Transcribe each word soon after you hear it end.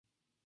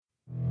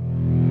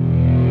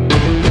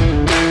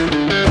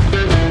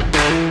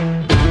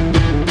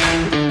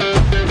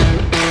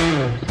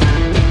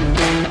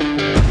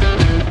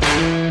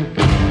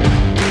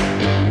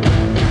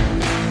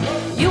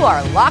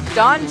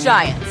Locked On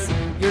Giants,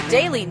 your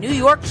daily New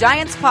York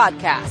Giants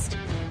podcast.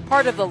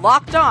 Part of the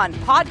Locked On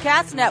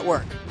Podcast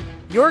Network,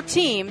 your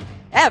team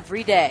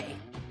every day.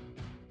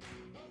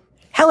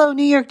 Hello,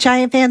 New York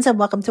Giant fans, and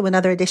welcome to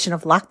another edition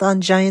of Locked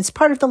On Giants,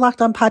 part of the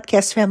Locked On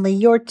Podcast family,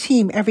 your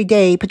team every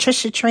day.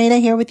 Patricia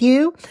Traina here with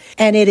you,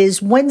 and it is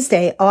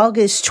Wednesday,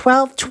 August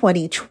 12th,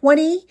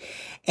 2020,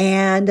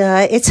 and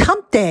it's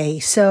Hump Day,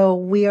 so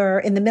we are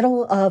in the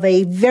middle of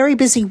a very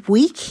busy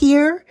week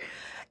here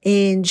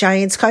in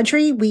Giants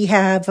country. We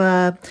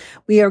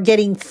are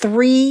getting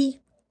three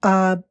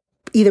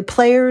either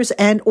players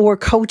and or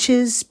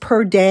coaches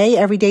per day,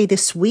 every day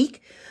this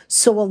week,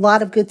 so a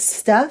lot of good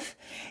stuff.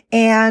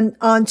 And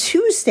on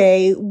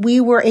Tuesday, we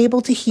were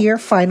able to hear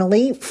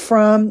finally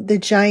from the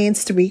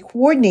Giants' three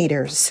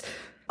coordinators.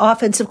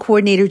 Offensive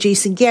coordinator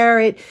Jason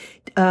Garrett,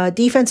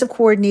 defensive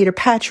coordinator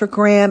Patrick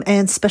Graham,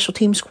 and special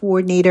teams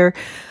coordinator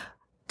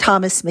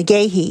Thomas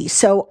McGaughey.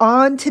 So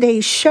on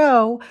today's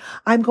show,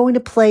 I'm going to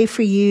play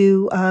for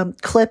you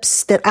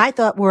clips that I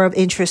thought were of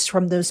interest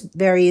from those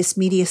various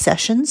media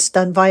sessions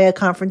done via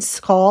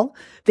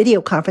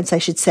video conference, I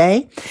should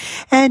say,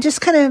 and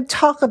just kind of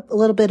talk a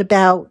little bit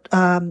about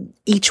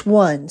each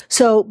one.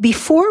 So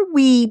before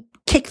we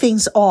kick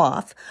things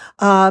off,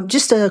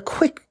 just a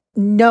quick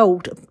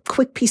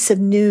piece of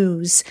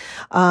news.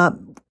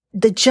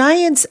 The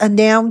Giants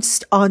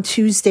announced on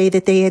Tuesday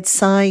that they had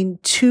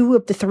signed two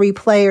of the three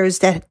players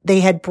that they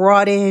had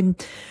brought in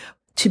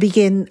to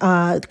begin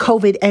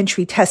COVID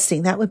entry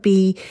testing. That would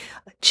be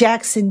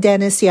Jackson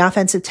Dennis, the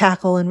offensive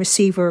tackle, and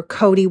receiver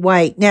Cody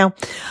White. Now,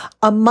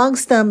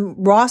 amongst them,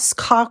 Ross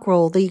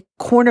Cockrell, the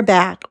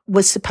cornerback,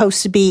 was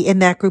supposed to be in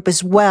that group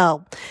as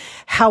well.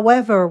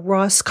 However,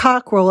 Ross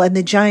Cockrell and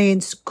the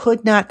Giants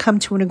could not come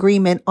to an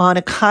agreement on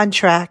a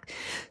contract,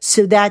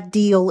 so that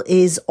deal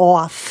is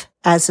off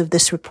as of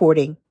this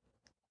reporting.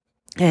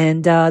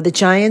 And the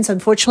Giants,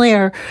 unfortunately,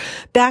 are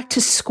back to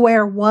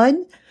square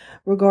one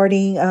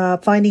regarding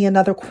finding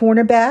another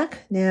cornerback.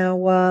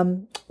 Now,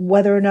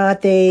 whether or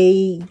not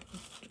they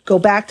go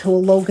back to a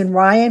Logan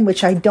Ryan,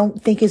 which I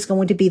don't think is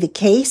going to be the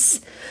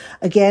case.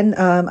 Again,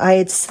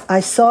 I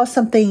saw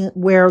something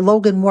where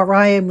Logan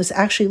Ryan was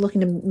actually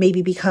looking to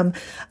maybe become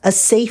a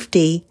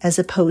safety as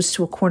opposed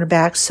to a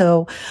cornerback.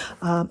 So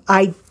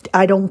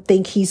I don't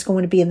think he's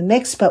going to be in the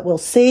mix, but we'll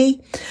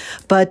see.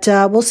 But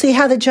we'll see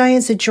how the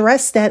Giants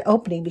address that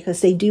opening,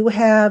 because they do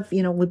have,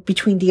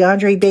 between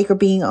DeAndre Baker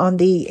being on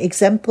the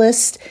exempt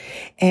list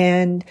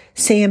and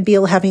Sam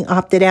Beal having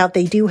opted out,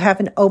 they do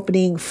have an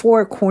opening for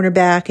a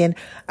cornerback, and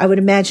I would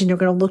imagine they're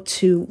going to look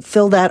to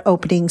fill that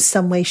opening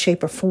some way,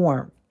 shape, or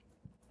form.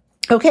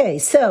 Okay,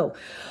 so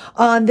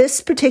on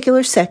this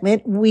particular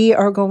segment, we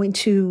are going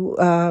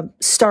to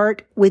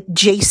start with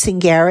Jason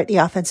Garrett, the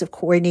offensive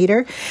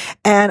coordinator,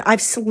 and I've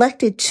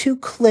selected two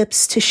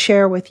clips to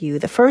share with you.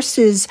 The first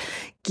is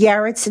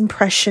Garrett's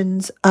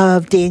impressions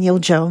of Daniel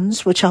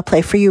Jones, which I'll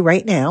play for you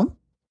right now.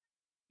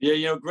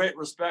 Yeah, great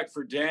respect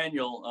for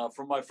Daniel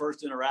from my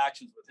first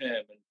interactions with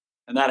him,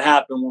 and that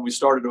happened when we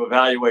started to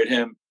evaluate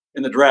him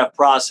in the draft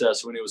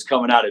process when he was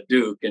coming out of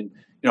Duke. And,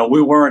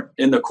 we weren't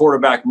in the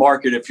quarterback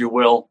market, if you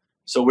will,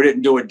 so we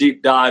didn't do a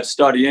deep dive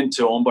study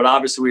into him, but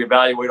obviously we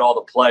evaluate all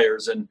the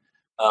players. And,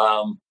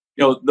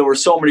 there were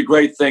so many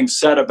great things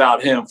said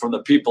about him from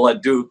the people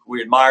at Duke.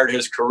 We admired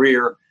his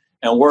career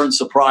and weren't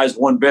surprised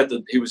one bit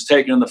that he was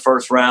taken in the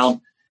first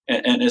round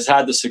and has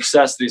had the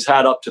success that he's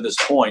had up to this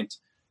point.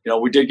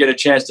 We did get a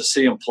chance to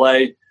see him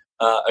play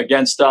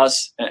against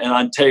us and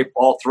on tape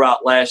all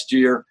throughout last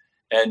year.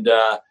 And,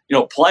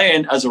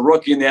 playing as a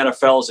rookie in the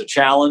NFL is a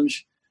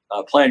challenge.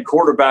 Playing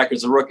quarterback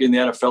as a rookie in the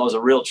NFL is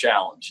a real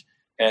challenge.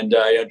 And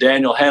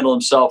Daniel handled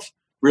himself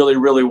really,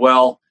 really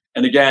well.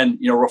 And again,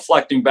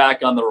 reflecting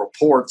back on the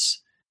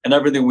reports and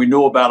everything we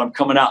knew about him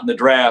coming out in the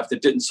draft,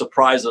 it didn't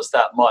surprise us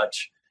that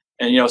much.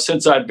 And,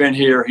 since I've been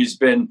here, he's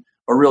been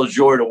a real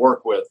joy to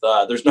work with.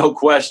 There's no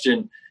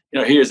question,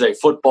 he is a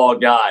football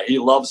guy. He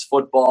loves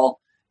football,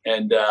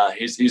 and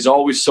he's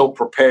always so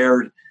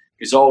prepared.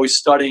 He's always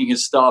studying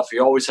his stuff. He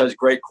always has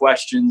great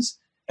questions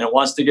and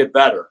wants to get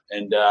better.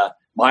 And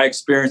my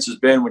experience has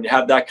been when you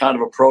have that kind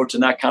of approach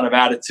and that kind of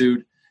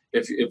attitude,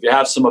 if you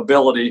have some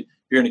ability,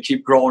 you're going to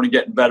keep growing and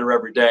getting better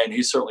every day. And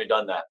he's certainly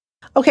done that.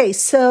 Okay.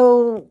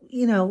 So,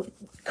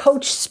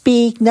 coach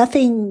speak,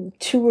 nothing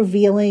too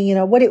revealing,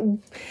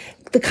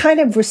 the kind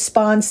of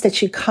response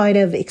that you kind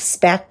of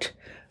expect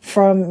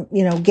from,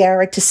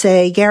 Garrett to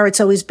say. Garrett's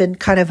always been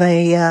kind of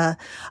a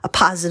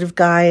positive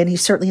guy, and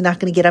he's certainly not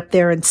going to get up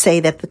there and say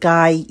that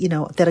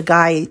that a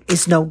guy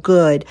is no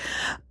good.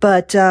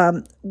 But,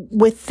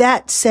 with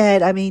that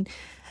said,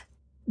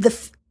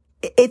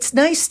 it's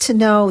nice to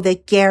know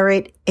that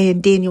Garrett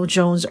and Daniel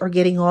Jones are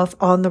getting off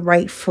on the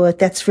right foot.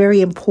 That's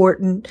very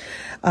important.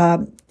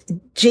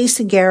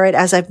 Jason Garrett,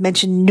 as I've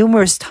mentioned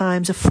numerous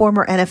times, a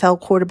former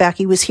NFL quarterback.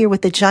 He was here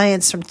with the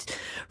Giants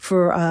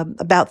for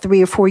about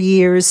 3 or 4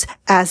 years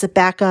as a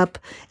backup,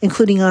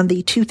 including on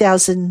the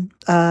 2000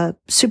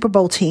 Super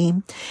Bowl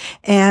team.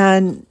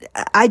 And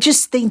I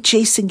just think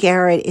Jason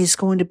Garrett is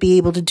going to be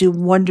able to do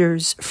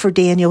wonders for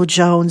Daniel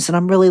Jones. And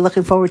I'm really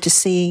looking forward to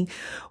seeing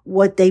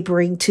what they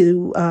bring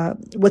to,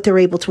 what they're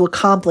able to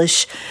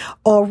accomplish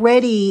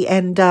already.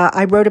 And,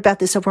 I wrote about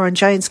this over on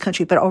Giants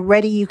Country, but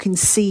already you can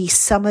see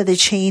some of the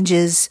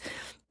changes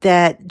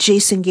that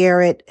Jason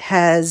Garrett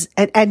has,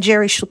 and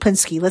Jerry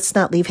Schlepinski. Let's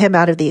not leave him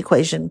out of the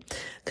equation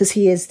because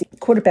he is the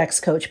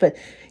quarterback's coach, but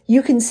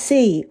you can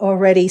see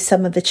already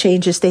some of the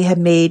changes they have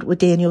made with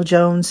Daniel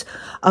Jones.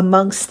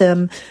 Amongst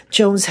them,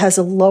 Jones has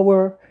a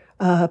lower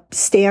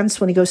stance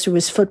when he goes through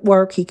his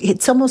footwork.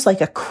 It's almost like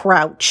a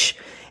crouch,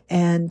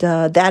 and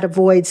that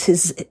avoids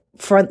his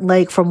front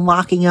leg from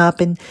locking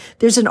up. And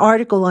there's an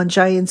article on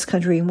Giants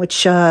Country in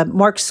which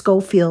Mark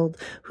Schofield,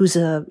 who's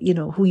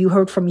who you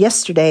heard from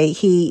yesterday,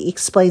 he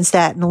explains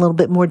that in a little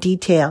bit more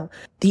detail.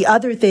 The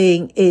other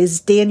thing is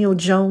Daniel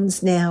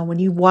Jones now, when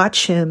you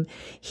watch him,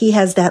 he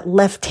has that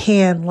left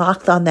hand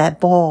locked on that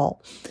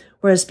ball,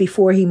 whereas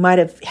before he might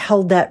have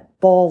held that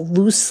ball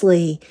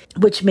loosely,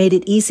 which made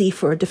it easy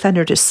for a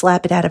defender to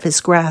slap it out of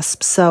his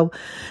grasp. So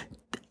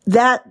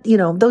that,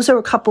 those are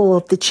a couple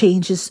of the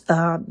changes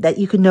that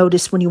you can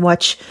notice when you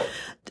watch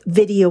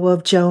video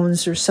of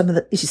Jones, or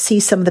you see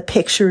some of the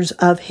pictures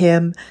of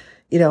him,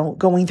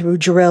 going through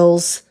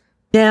drills.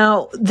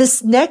 Now,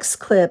 this next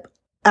clip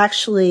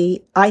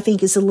actually, I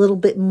think, is a little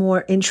bit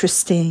more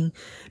interesting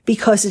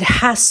because it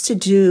has to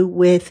do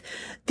with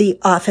the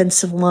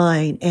offensive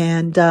line.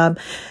 And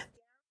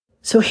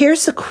so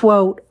here's a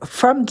quote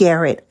from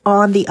Garrett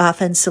on the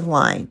offensive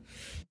line.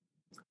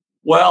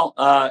 Well,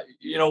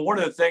 one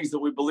of the things that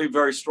we believe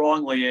very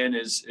strongly in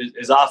is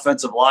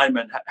offensive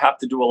linemen have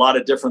to do a lot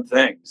of different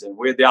things. And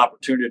we had the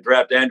opportunity to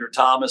draft Andrew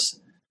Thomas,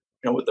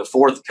 with the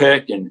 4th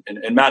pick, and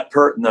Matt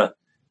Pert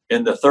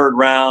in the 3rd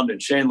round,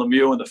 and Shane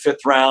Lemieux in the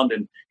 5th round.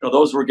 And,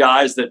 those were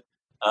guys that,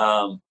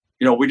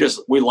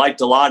 we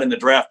liked a lot in the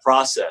draft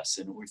process.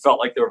 And we felt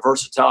like they were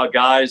versatile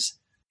guys.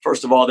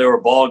 First of all, they were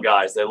ball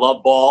guys. They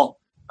love ball.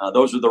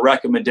 Those were the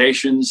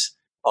recommendations.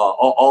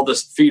 All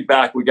this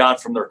feedback we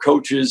got from their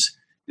coaches,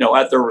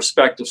 at their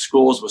respective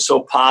schools was so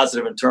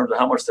positive in terms of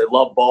how much they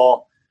love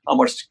ball,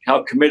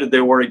 how committed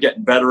they were to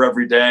getting better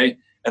every day.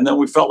 And then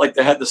we felt like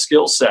they had the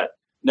skill set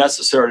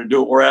necessary to do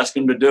what we're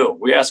asking them to do.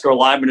 We ask our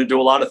linemen to do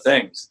a lot of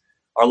things.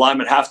 Our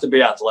linemen have to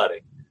be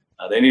athletic.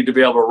 They need to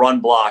be able to run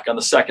block on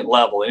the second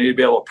level. They need to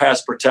be able to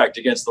pass protect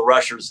against the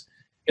rushers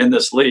in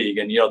this league.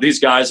 And, these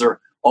guys are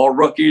all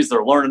rookies.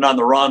 They're learning on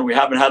the run. We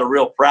haven't had a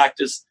real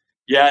practice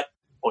yet.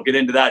 We'll get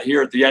into that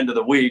here at the end of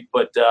the week,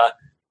 but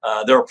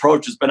their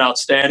approach has been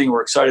outstanding.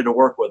 We're excited to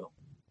work with them.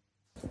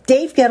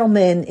 Dave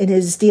Gettleman, in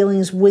his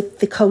dealings with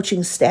the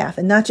coaching staff,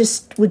 and not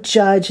just with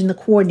Judge and the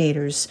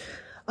coordinators,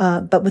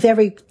 but with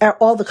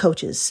all the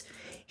coaches,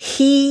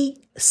 he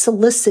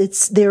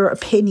solicits their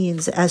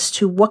opinions as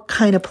to what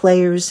kind of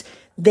players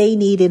they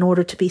need in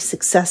order to be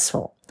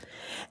successful.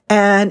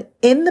 And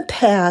in the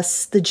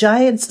past, the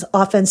Giants'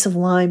 offensive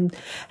line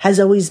has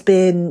always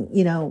been,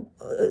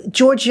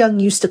 George Young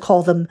used to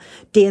call them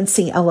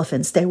dancing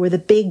elephants. They were the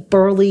big,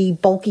 burly,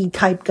 bulky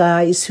type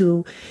guys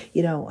who,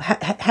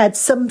 had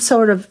some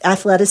sort of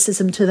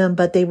athleticism to them,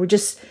 but they were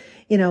just,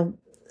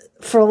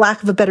 for a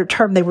lack of a better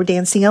term, they were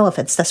dancing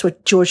elephants. That's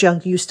what George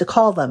Young used to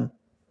call them.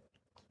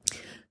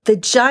 The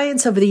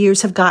Giants over the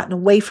years have gotten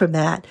away from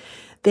that.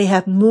 They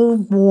have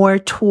moved more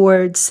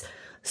towards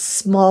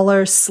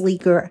smaller,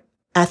 sleeker,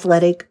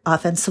 athletic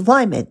offensive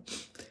linemen.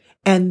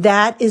 And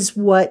that is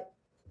what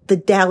the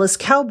Dallas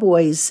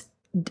Cowboys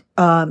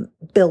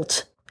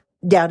built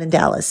down in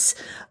Dallas,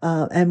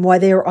 and why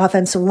their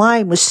offensive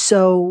line was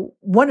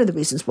one of the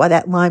reasons why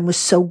that line was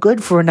so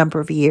good for a number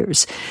of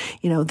years.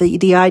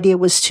 The idea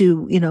was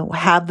to,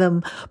 have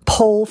them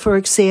pull, for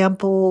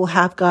example,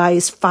 have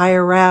guys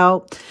fire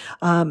out,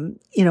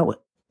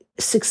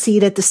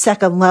 succeed at the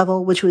second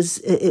level, which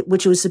was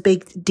a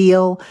big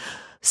deal.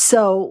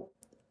 So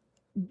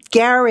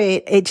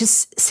Garrett, it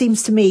just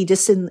seems to me,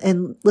 just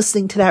in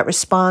listening to that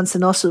response,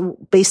 and also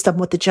based on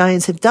what the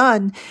Giants have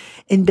done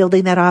in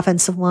building that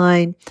offensive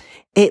line,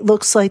 it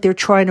looks like they're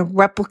trying to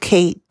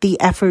replicate the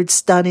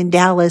efforts done in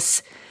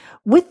Dallas,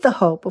 with the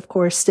hope, of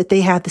course, that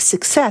they have the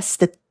success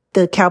that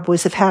the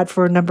Cowboys have had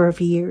for a number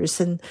of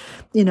years. And,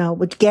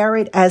 with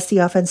Garrett as the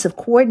offensive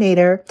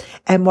coordinator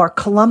and Mark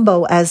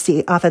Colombo as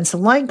the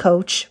offensive line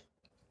coach,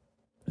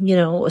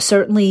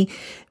 certainly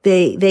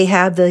they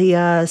have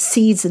the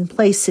seeds in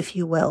place, if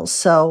you will.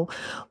 So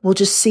we'll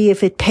just see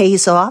if it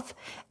pays off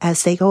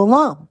as they go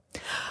along.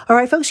 All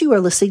right, folks, you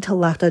are listening to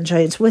Locked On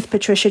Giants with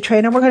Patricia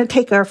Traynor. We're going to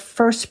take our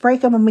first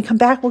break, and when we come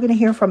back, we're going to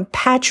hear from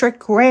Patrick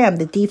Graham,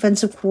 the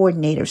defensive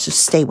coordinator. So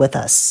stay with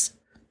us.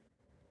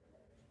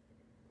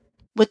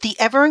 With the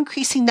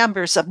ever-increasing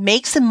numbers of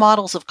makes and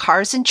models of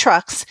cars and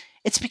trucks,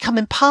 it's become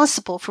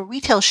impossible for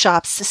retail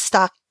shops to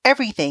stock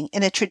everything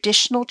in a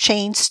traditional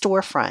chain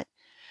storefront.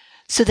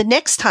 So the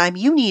next time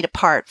you need a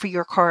part for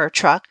your car or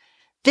truck,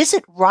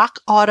 visit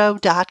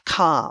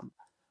rockauto.com.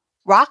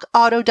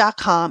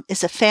 RockAuto.com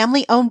is a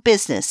family-owned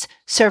business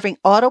serving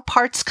auto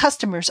parts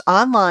customers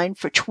online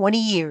for 20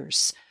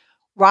 years.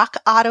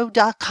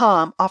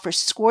 RockAuto.com offers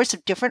scores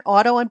of different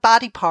auto and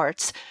body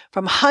parts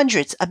from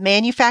hundreds of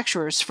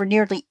manufacturers for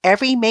nearly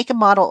every make and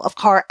model of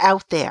car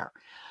out there.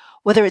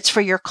 Whether it's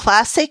for your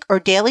classic or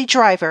daily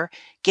driver,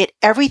 get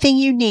everything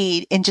you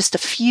need in just a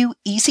few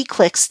easy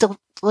clicks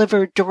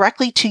delivered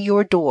directly to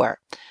your door.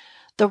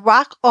 The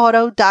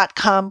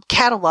RockAuto.com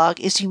catalog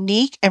is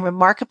unique and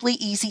remarkably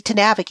easy to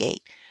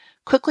navigate.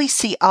 Quickly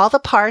see all the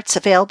parts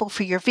available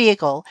for your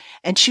vehicle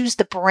and choose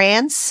the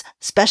brands,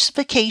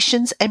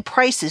 specifications, and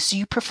prices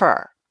you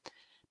prefer.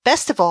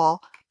 Best of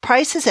all,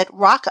 prices at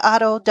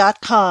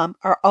RockAuto.com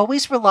are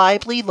always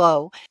reliably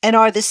low and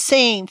are the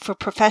same for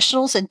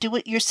professionals and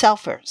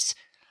do-it-yourselfers.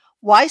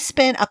 Why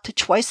spend up to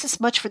twice as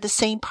much for the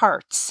same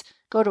parts?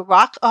 Go to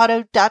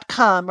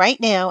RockAuto.com right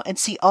now and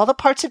see all the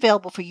parts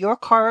available for your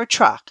car or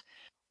truck.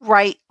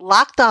 Write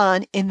Locked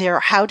On in their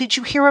How Did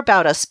You Hear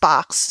About Us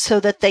box so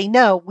that they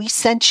know we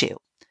sent you.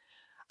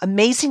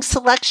 Amazing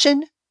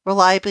selection,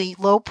 reliably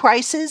low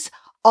prices,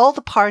 all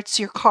the parts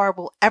your car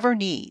will ever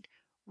need.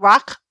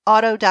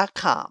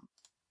 RockAuto.com.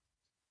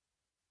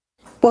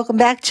 Welcome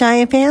back,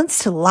 Giant fans,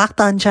 to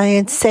Locked On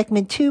Giants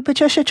segment 2.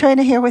 Patricia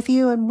Traina here with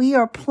you, and we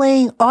are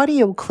playing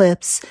audio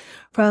clips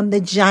from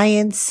the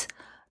Giants'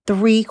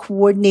 3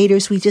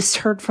 coordinators. We just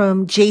heard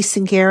from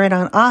Jason Garrett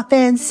on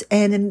offense,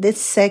 and in this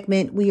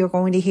segment, we are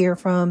going to hear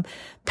from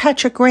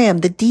Patrick Graham,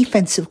 the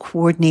defensive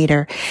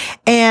coordinator.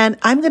 And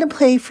I'm going to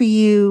play for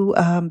you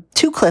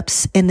 2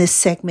 clips in this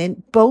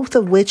segment, both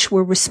of which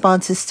were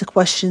responses to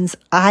questions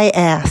I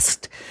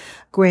asked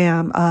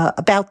Graham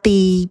about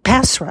the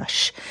pass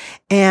rush.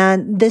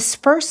 And this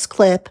first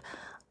clip,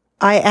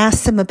 I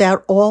asked him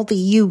about all the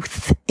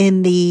youth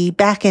in the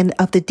back end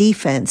of the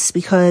defense,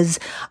 because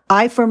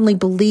I firmly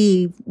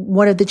believe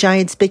one of the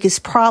Giants'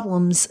 biggest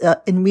problems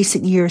in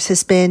recent years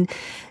has been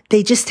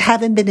they just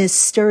haven't been as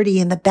sturdy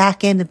in the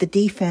back end of the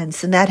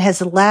defense, and that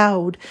has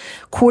allowed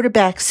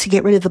quarterbacks to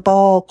get rid of the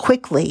ball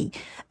quickly.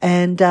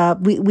 And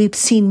we've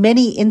seen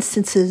many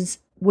instances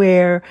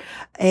where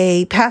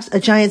a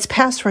Giants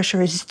pass rusher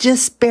has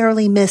just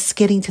barely missed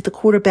getting to the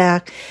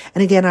quarterback.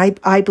 And again,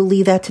 I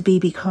believe that to be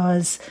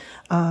because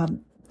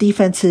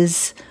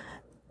defenses,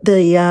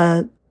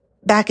 the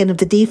back end of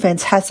the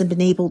defense hasn't been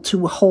able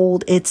to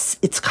hold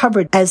its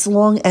coverage as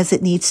long as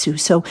it needs to.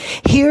 So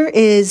here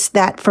is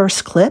that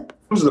first clip.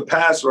 In terms of the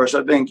pass rush,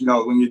 I think,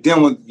 when you're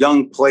dealing with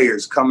young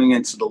players coming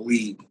into the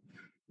league,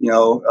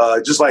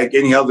 just like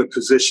any other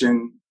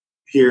position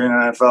here in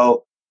the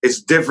NFL,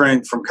 it's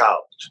different from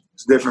college.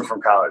 It's different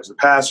from college. The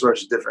pass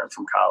rush is different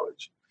from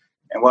college.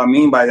 And what I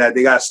mean by that,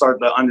 they got to start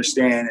to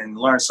understand and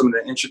learn some of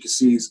the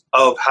intricacies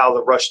of how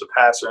to rush the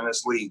passer in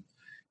this league.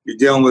 You're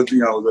dealing with,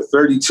 the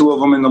 32 of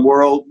them in the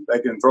world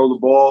that can throw the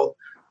ball.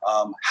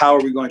 How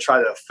are we going to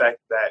try to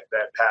affect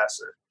that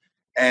passer?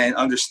 And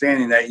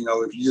understanding that,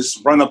 if you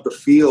just run up the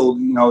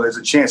field, there's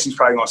a chance he's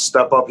probably going to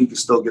step up. He can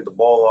still get the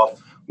ball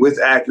off with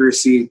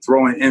accuracy,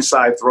 throwing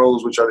inside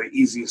throws, which are the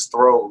easiest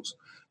throws.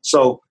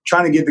 So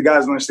trying to get the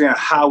guys to understand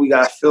how we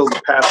got to fill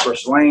the pass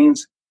rush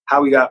lanes,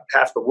 how we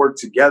have to work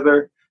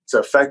together to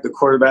affect the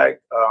quarterback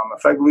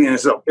effectively. And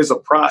it's a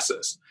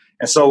process.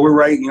 And so we're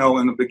right, in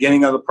the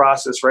beginning of the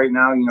process right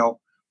now.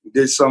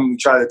 We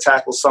tried to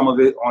tackle some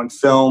of it on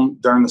film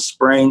during the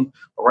spring.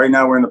 But right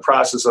now we're in the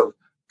process of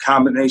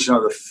combination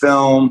of the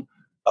film,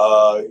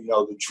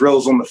 the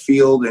drills on the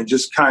field, and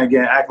just kind of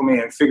getting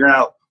acclimated and figuring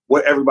out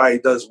what everybody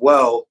does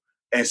well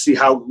and see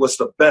what's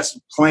the best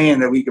plan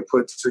that we could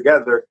put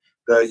together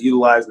to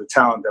utilize the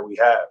talent that we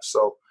have.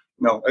 So,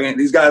 again,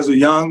 these guys are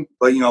young,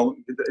 but,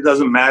 it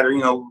doesn't matter.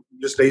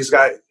 Just these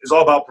guys, it's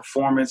all about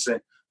performance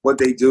and what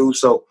they do.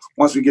 So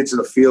once we get to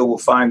the field, we'll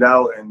find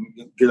out and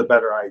get a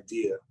better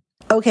idea.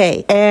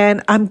 Okay,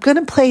 and I'm going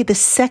to play the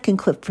second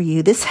clip for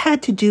you. This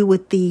had to do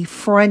with the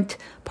front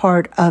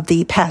part of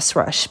the pass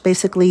rush,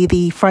 basically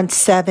the front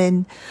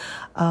 7.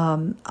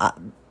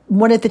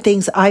 One of the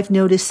things I've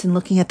noticed in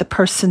looking at the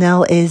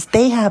personnel is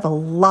they have a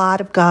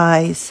lot of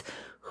guys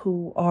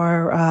who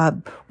are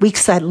weak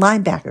side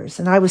linebackers.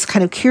 And I was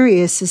kind of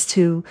curious as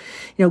to,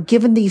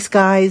 given these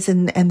guys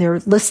and their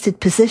listed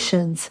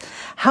positions,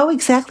 how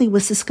exactly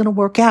was this going to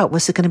work out?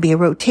 Was it going to be a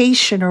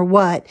rotation or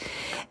what?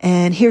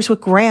 And here's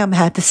what Graham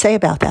had to say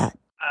about that.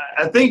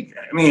 I think,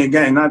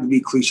 again, not to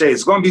be cliche,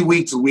 it's going to be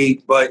week to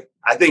week, but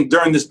I think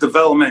during this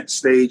developmental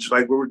stage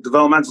where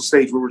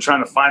we're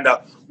trying to find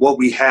out what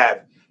we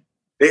have,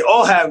 they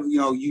all have,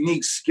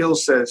 unique skill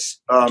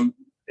sets.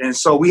 And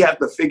so we have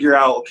to figure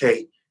out,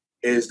 okay,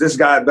 is this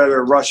guy a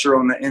better rusher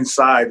on the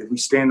inside? If we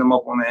stand him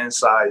up on the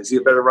inside, is he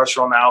a better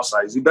rusher on the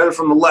outside? Is he better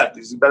from the left?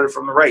 Is he better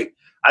from the right?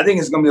 I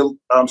think it's going to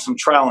be some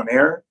trial and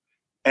error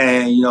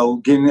and,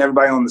 getting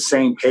everybody on the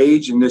same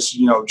page and just,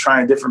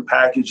 trying different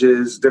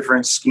packages,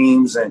 different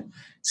schemes and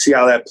see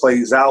how that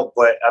plays out.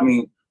 But,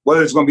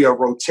 whether it's going to be a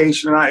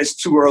rotation or not, it's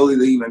too early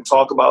to even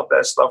talk about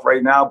that stuff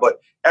right now. But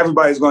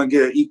everybody's going to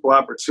get an equal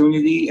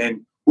opportunity,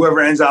 and whoever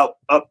ends up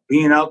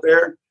being out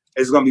there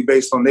is going to be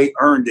based on they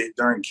earned it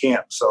during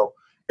camp. So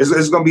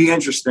it's going to be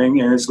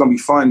interesting, and it's going to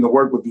be fun to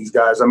work with these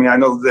guys. I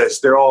know this.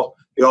 They all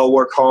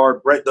work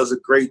hard. Brett does a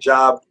great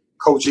job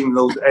coaching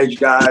those edge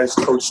guys.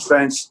 Coach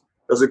Spence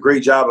does a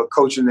great job of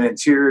coaching the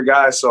interior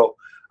guys. So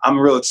I'm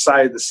real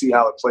excited to see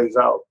how it plays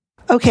out.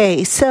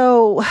 Okay,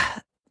 so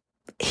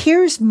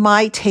here's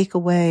my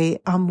takeaway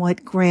on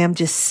what Graham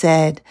just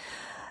said.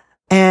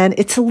 And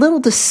it's a little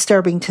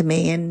disturbing to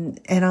me, and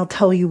I'll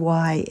tell you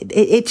why.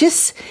 It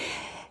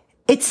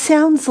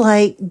sounds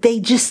like they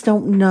just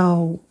don't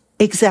know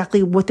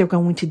exactly what they're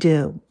going to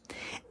do.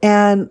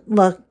 And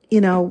look,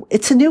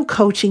 it's a new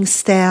coaching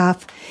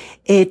staff.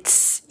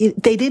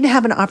 They didn't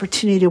have an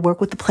opportunity to work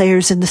with the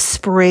players in the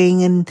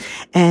spring.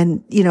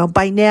 And,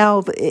 by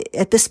now,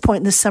 at this point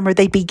in the summer,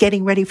 they'd be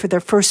getting ready for their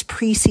first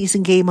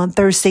preseason game on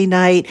Thursday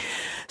night.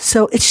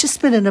 So it's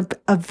just been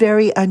a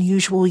very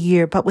unusual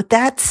year. But with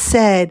that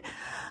said,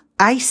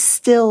 I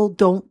still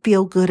don't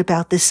feel good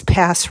about this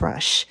pass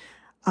rush.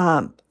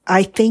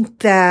 I think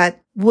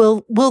that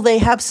will they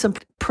have some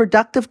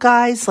productive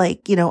guys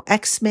like,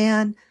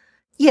 X-Man?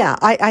 Yeah,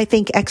 I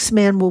think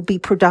X-Man will be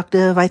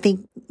productive. I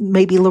think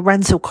maybe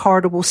Lorenzo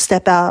Carter will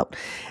step out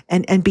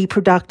and be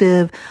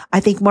productive.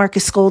 I think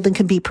Marcus Golden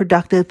can be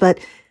productive, but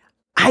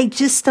I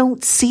just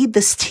don't see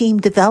this team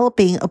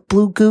developing a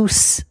blue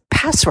goose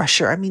pass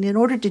rusher. I mean, in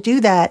order to do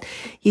that,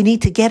 you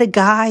need to get a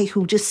guy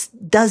who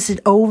just does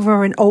it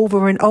over and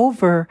over and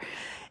over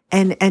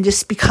and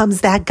just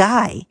becomes that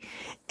guy.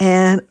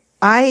 And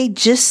I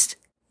just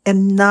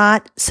am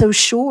not so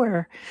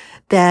sure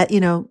that,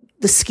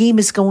 the scheme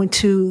is going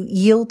to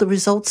yield the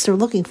results they're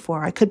looking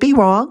for. I could be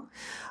wrong.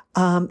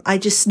 I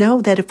just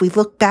know that if we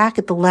look back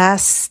at the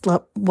last,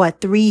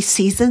 3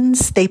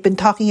 seasons, they've been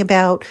talking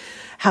about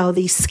how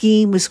the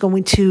scheme was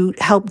going to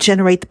help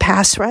generate the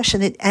pass rush,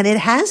 and it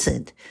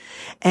hasn't.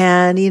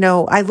 And,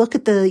 I look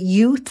at the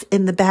youth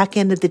in the back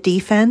end of the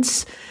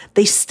defense.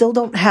 They still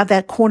don't have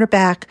that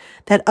cornerback,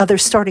 that other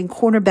starting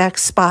cornerback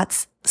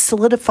spots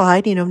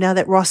solidified, now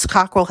that Ross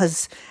Cockrell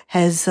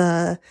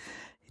has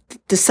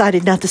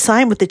decided not to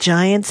sign with the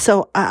Giants.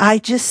 So I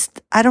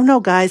don't know,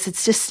 guys.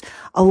 It's just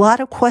a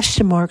lot of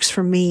question marks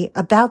for me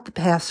about the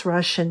pass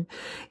rush. And,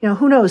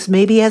 who knows,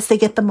 maybe as they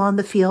get them on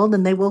the field,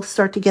 and they will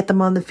start to get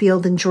them on the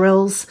field in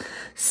drills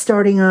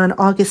starting on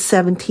August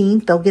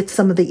 17th, they'll get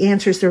some of the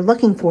answers they're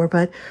looking for.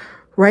 But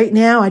right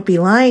now, I'd be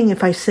lying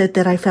if I said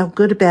that I felt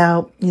good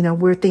about,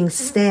 where things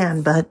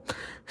stand, but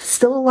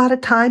still a lot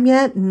of time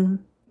yet.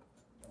 And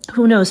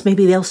who knows,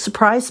 maybe they'll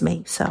surprise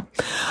me. So,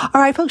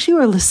 all right, folks, you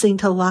are listening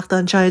to Locked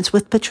On Giants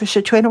with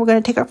Patricia Traynor. We're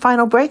going to take our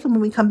final break, and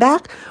when we come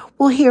back,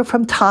 we'll hear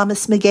from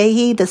Thomas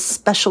McGaughey, the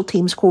special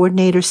teams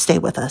coordinator. Stay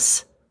with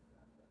us.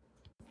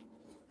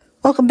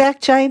 Welcome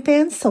back, Giant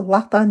fans, to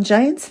Locked On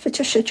Giants.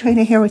 Patricia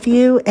Traynor here with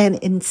you. And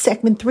in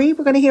segment 3,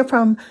 we're going to hear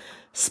from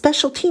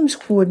special teams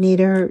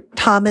coordinator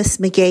Thomas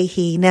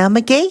McGaughey. Now,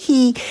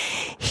 McGaughey,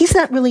 he's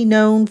not really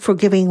known for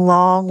giving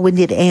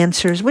long-winded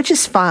answers, which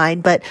is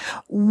fine. But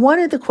one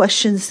of the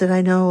questions that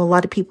I know a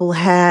lot of people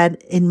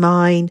had in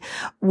mind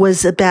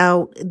was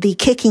about the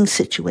kicking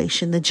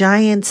situation, the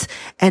Giants,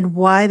 and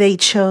why they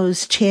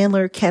chose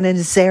Chandler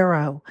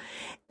Catanzaro.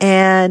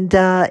 And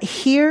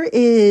here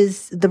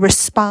is the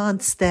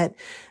response that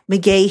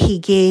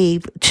McGaughey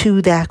gave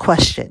to that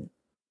question.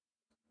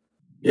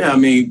 Yeah, I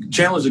mean,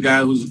 Chandler's a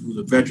guy who's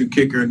a veteran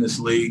kicker in this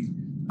league.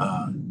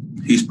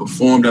 He's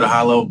performed at a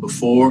high level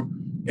before,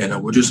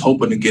 and we're just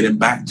hoping to get him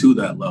back to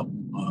that level.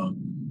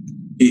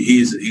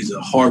 He's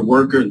a hard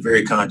worker and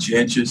very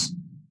conscientious,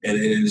 and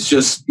it's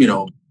just,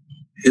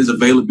 his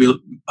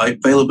availability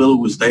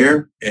was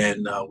there,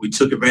 and we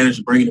took advantage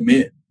of bringing him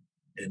in.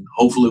 And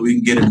hopefully we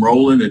can get him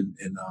rolling and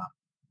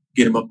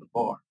get him up to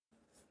par.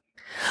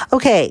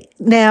 Okay,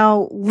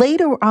 now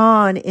later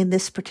on in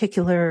this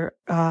particular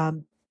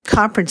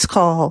conference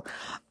call,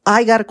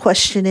 I got a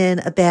question in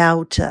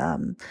about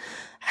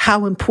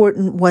how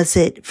important was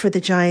it for the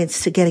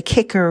Giants to get a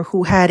kicker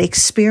who had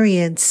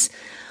experience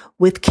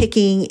with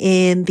kicking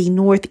in the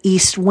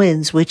northeast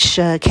winds, which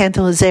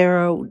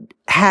Catanzaro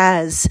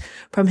has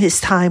from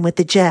his time with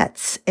the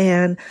Jets.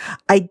 And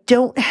I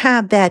don't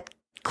have that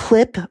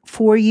clip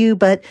for you,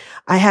 but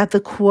I have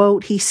the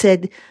quote. He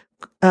said,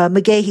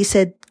 McGaughey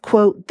said,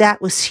 quote, "That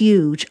was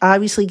huge.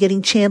 Obviously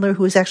getting Chandler,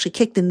 who was actually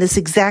kicked in this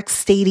exact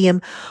stadium,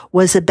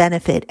 was a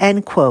benefit,"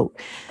 end quote.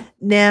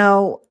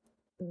 Now,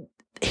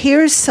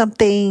 here's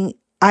something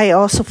I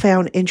also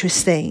found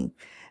interesting.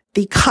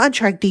 The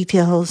contract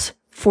details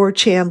for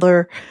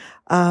Chandler,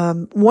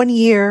 1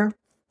 year,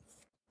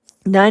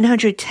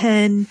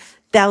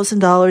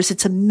 $910,000.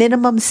 It's a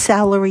minimum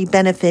salary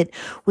benefit,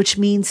 which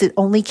means it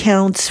only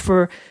counts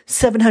for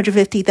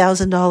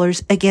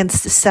 $750,000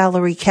 against the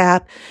salary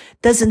cap.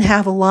 Doesn't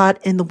have a lot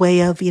in the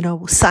way of,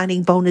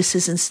 signing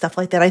bonuses and stuff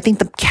like that. I think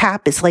the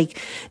cap is like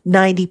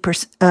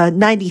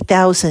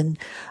 90,000,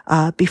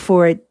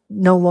 before it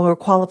no longer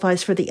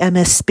qualifies for the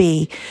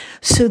MSB.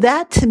 So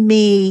that to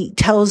me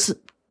tells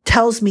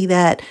me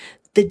that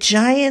the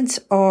Giants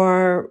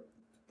are,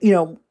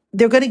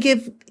 they're going to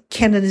give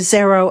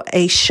Catanzaro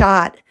a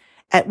shot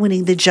at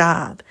winning the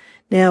job.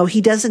 Now,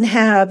 he doesn't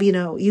have,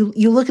 you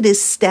look at his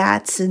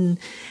stats and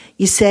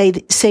you say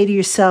to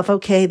yourself,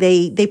 okay,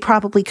 they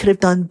probably could have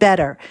done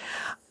better.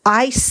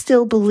 I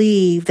still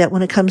believe that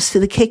when it comes to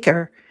the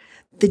kicker,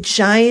 the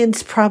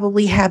Giants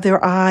probably have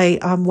their eye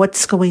on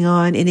what's going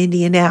on in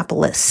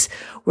Indianapolis,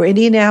 where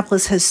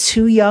Indianapolis has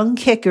 2 young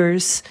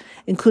kickers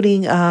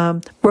including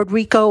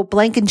Rodrigo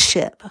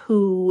Blankenship,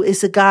 who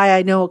is a guy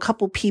I know a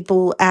couple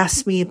people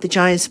asked me if the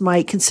Giants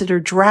might consider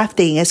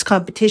drafting as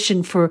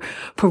competition for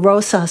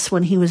Rosas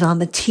when he was on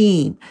the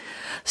team.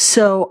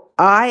 So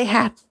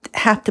I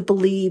have to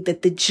believe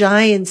that the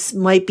Giants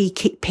might be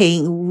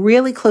paying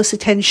really close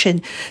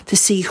attention to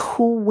see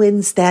who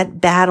wins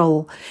that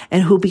battle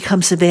and who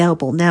becomes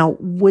available. Now,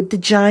 would the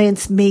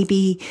Giants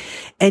maybe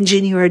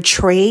engineer a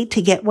trade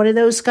to get one of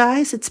those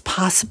guys? It's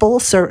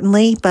possible,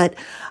 certainly, but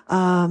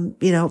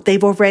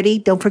they've already,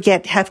 don't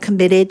forget, have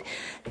committed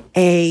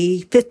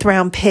a 5th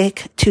round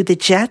pick to the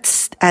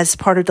Jets as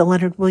part of the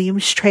Leonard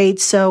Williams trade.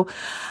 So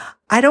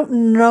I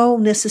don't know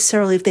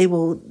necessarily if they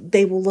will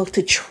look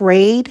to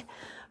trade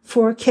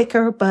for a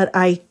kicker, but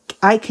I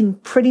can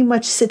pretty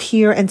much sit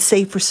here and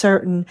say for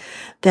certain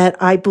that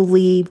I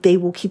believe they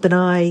will keep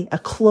a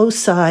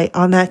close eye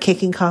on that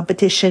kicking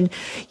competition.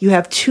 You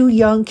have 2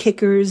 young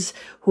kickers.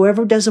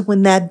 Whoever doesn't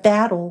win that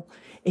battle,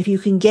 if you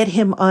can get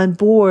him on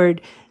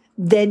board,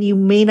 then you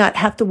may not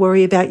have to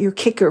worry about your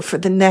kicker for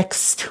the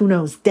next,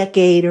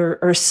 decade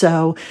or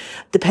so,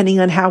 depending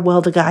on how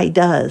well the guy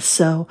does.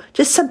 So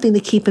just something to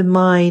keep in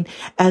mind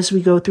as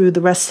we go through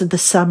the rest of the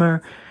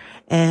summer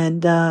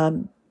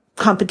and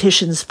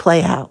competitions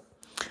play out.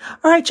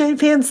 All right, Giant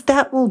fans,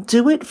 that will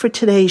do it for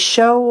today's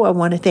show. I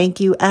want to thank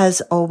you,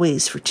 as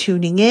always, for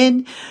tuning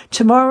in.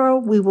 Tomorrow,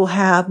 we will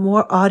have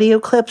more audio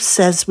clips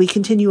as we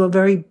continue a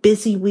very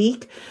busy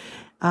week.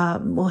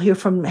 We'll hear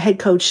from head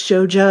coach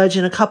Joe Judge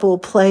and a couple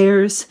of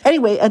players.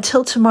 Anyway,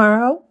 until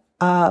tomorrow,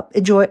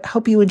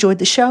 hope you enjoyed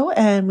the show,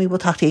 and we will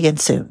talk to you again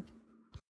soon.